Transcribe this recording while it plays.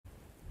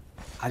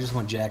I just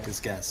want to jack this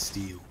guy's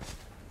steel.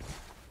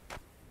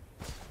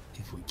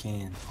 If we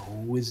can.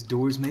 Oh, his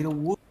door's made of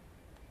wood.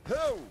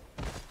 Ho!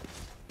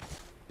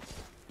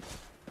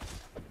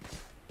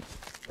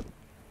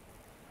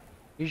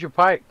 Use your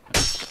pike.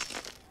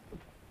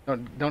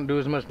 Don't do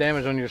as much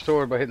damage on your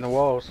sword by hitting the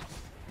walls.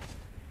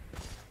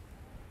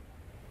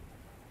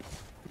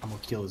 I'm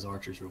gonna kill his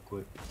archers real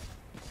quick.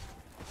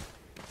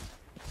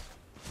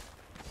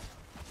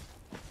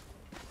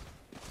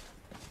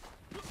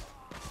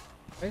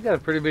 He's got a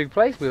pretty big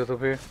place built up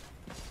here.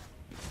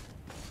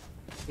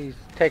 He's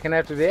taking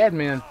after the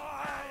admin.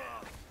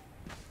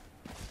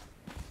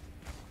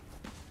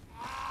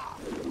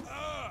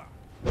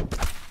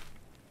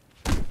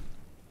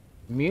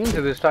 Immune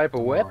to this type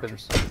of weapon.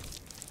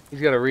 He's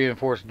got a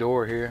reinforced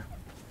door here.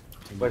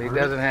 But he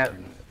doesn't have...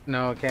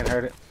 No, it can't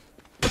hurt it.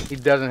 He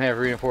doesn't have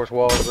reinforced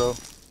walls, though.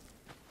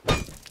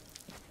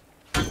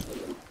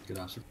 Good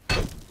answer.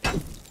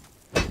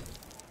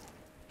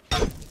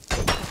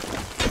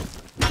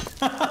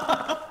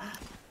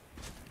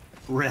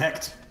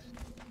 Wrecked.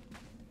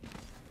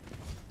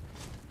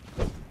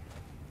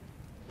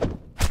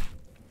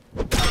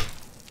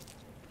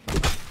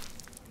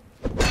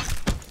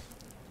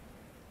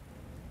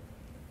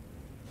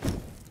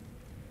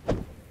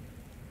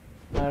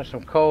 There's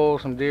some coal,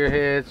 some deer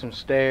heads, some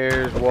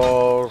stairs,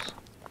 walls,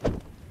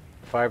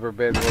 fiber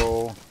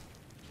bedroll.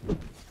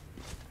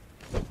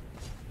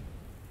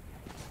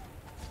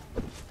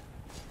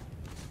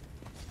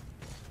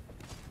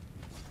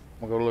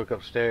 We'll go look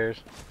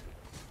upstairs.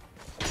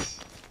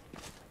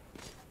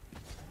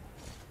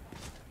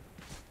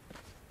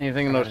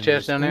 Anything in those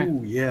chests down there?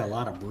 Ooh, yeah, a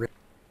lot of brick,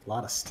 a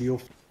lot of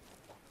steel,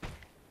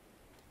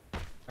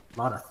 a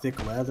lot of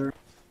thick leather.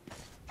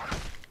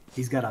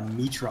 He's got a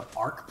Mitra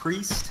Arc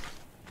Priest.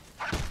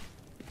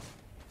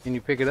 Can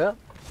you pick it up?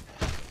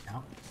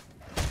 No.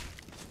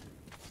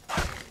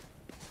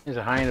 There's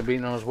a hyena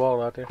beating on his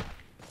wall out there.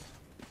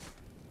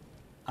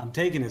 I'm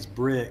taking his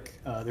brick.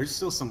 There's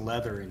still some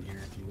leather in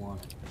here if you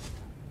want it.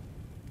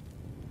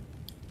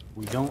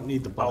 We don't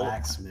need the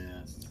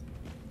blacksmith.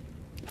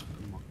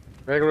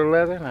 Regular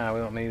leather? Nah, we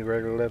don't need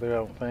regular leather, I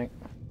don't think.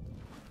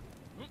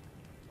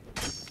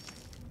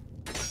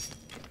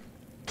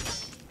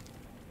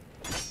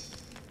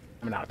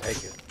 I mean, I'll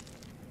take it.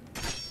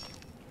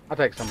 I'll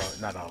take some of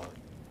it, not all of it.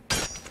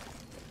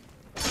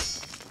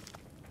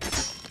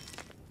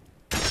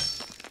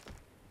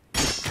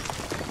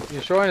 You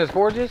destroying his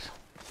forges?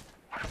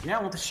 Yeah,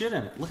 I want the shit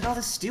in it. Look at all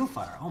this steel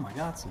fire. Oh my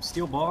god, some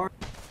steel bars.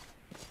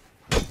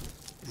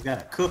 He's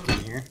got a cook in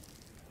here.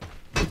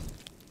 I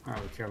don't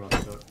really care about the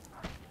cook.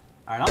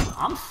 Alright,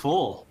 I'm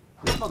full.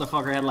 This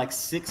motherfucker had like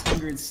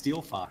 600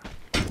 steel fire.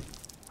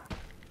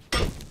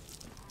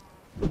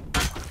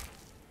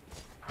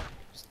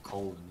 Just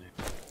cold in there.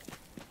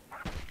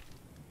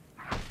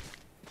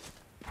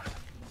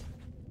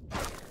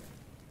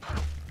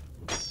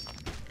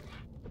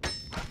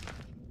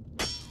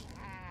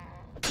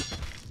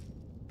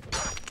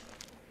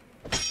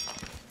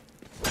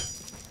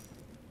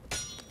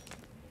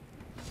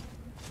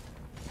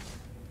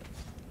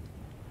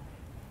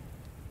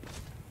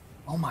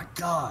 Oh my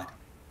god!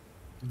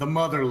 The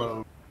mother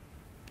load.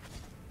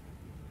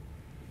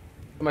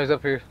 Somebody's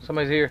up here.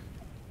 Somebody's here.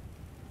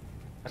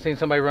 I seen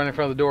somebody run in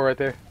front of the door right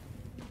there.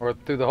 Or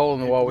through the hole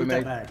in the wall we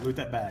made. Loot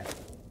that bag.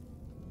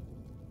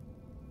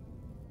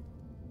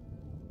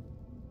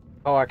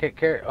 Oh, I can't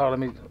carry. Oh, let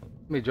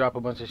me drop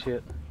a bunch of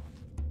shit.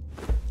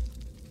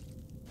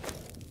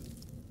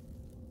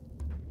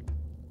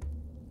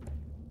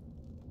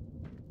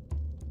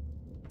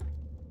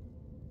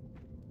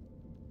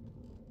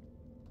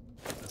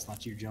 That's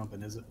not you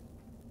jumping, is it?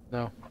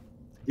 No.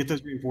 Get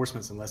those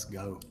reinforcements and let's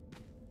go.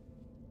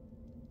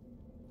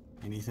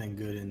 Anything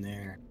good in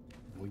there,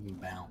 we can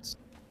bounce.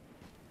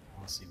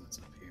 Let's see what's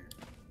up here.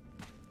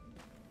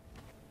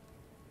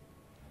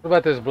 What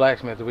about this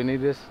blacksmith? Do we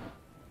need this?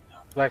 No.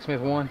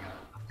 Blacksmith 1?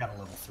 I've got a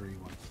level 3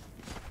 one.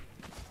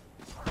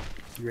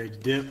 You ready to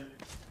dip?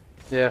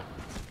 Yeah.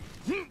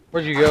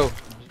 Where'd you go?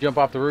 Did you jump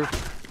off the roof?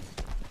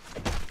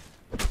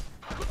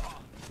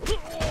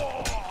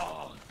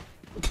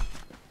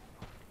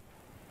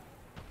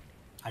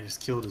 I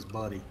just killed his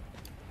buddy.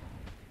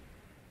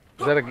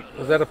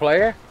 Was that a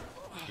player?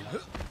 Yeah.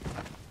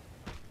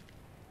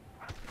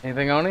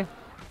 Anything on him?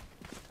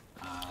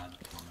 I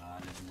don't know, I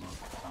didn't look.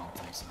 I don't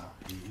think so.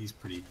 He's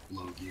pretty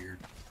low geared.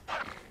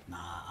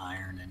 Nah,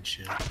 iron and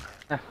shit.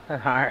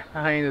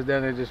 Hyena's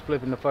down there just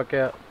flipping the fuck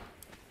out.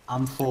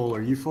 I'm full.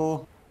 Are you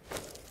full?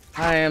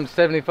 I am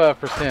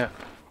 75%.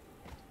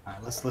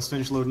 Alright, let's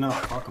finish loading up.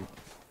 Fuck them.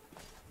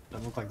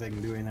 Doesn't look like they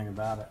can do anything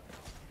about it.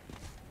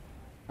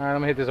 Alright,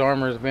 I'm gonna hit this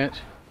armorer's bench.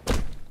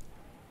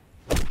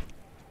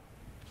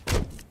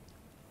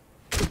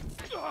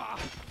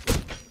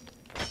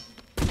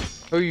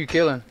 Who are you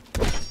killing?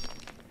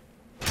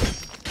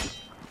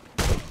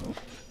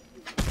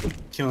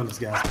 Killing this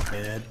guy's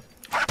bed.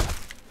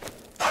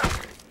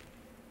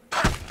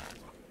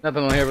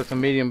 Nothing on here but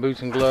some medium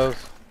boots and gloves.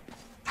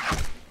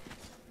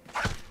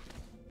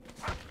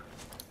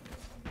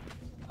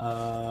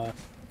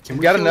 Can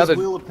we got kill another his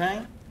wheel of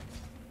pain?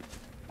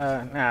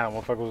 Nah, I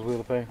don't fuck with his wheel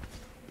of pain.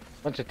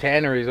 Bunch of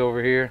tanneries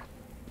over here.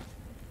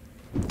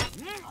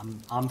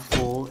 I'm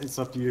full. It's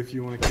up to you if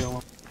you want to kill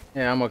him.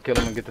 Yeah, I'm gonna kill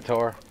him and get the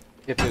tar.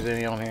 If there's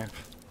any on here.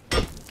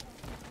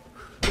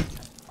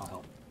 I'll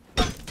help.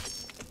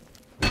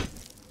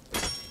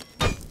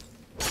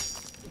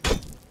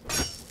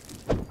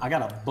 I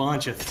got a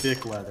bunch of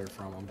thick leather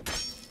from him.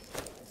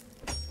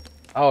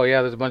 Oh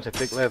yeah, there's a bunch of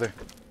thick leather.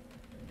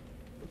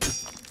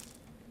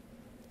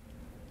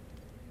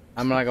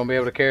 I'm not gonna be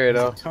able to carry it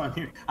though.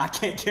 I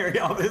can't carry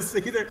all this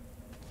either.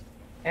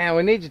 And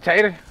we need you,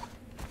 Tater.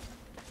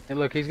 And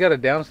look, he's got a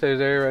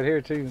downstairs area right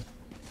here too.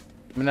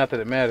 I mean, not that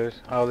it matters.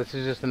 Oh, this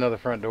is just another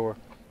front door.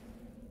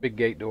 Big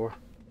gate door.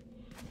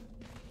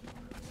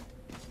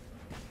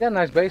 Got a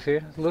nice base here.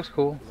 It looks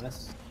cool.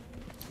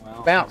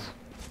 Well, bounce.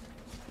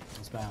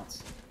 Let's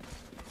bounce.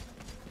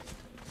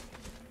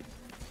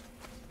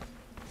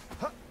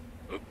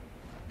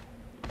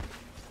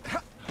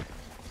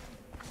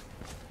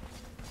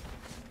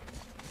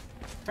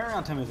 Turn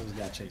around, tell me there's a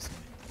guy chasing me.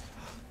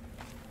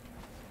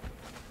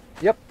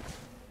 Yep.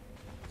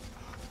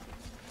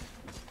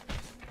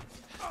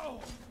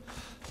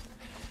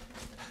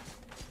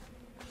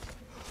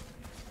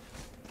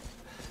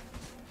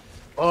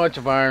 Bunch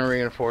of iron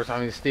reinforcement.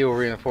 I mean, steel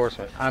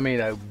reinforcement. I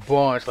mean, a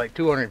bunch, like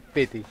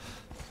 250.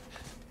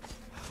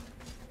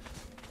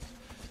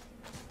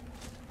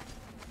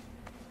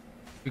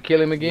 You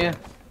kill him again?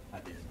 Yeah, I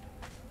did.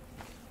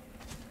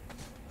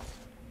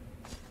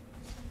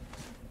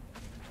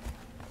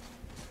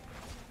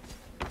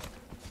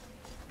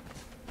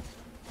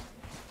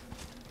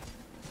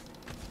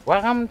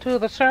 Welcome to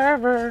the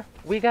server.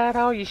 We got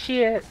all your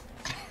shit.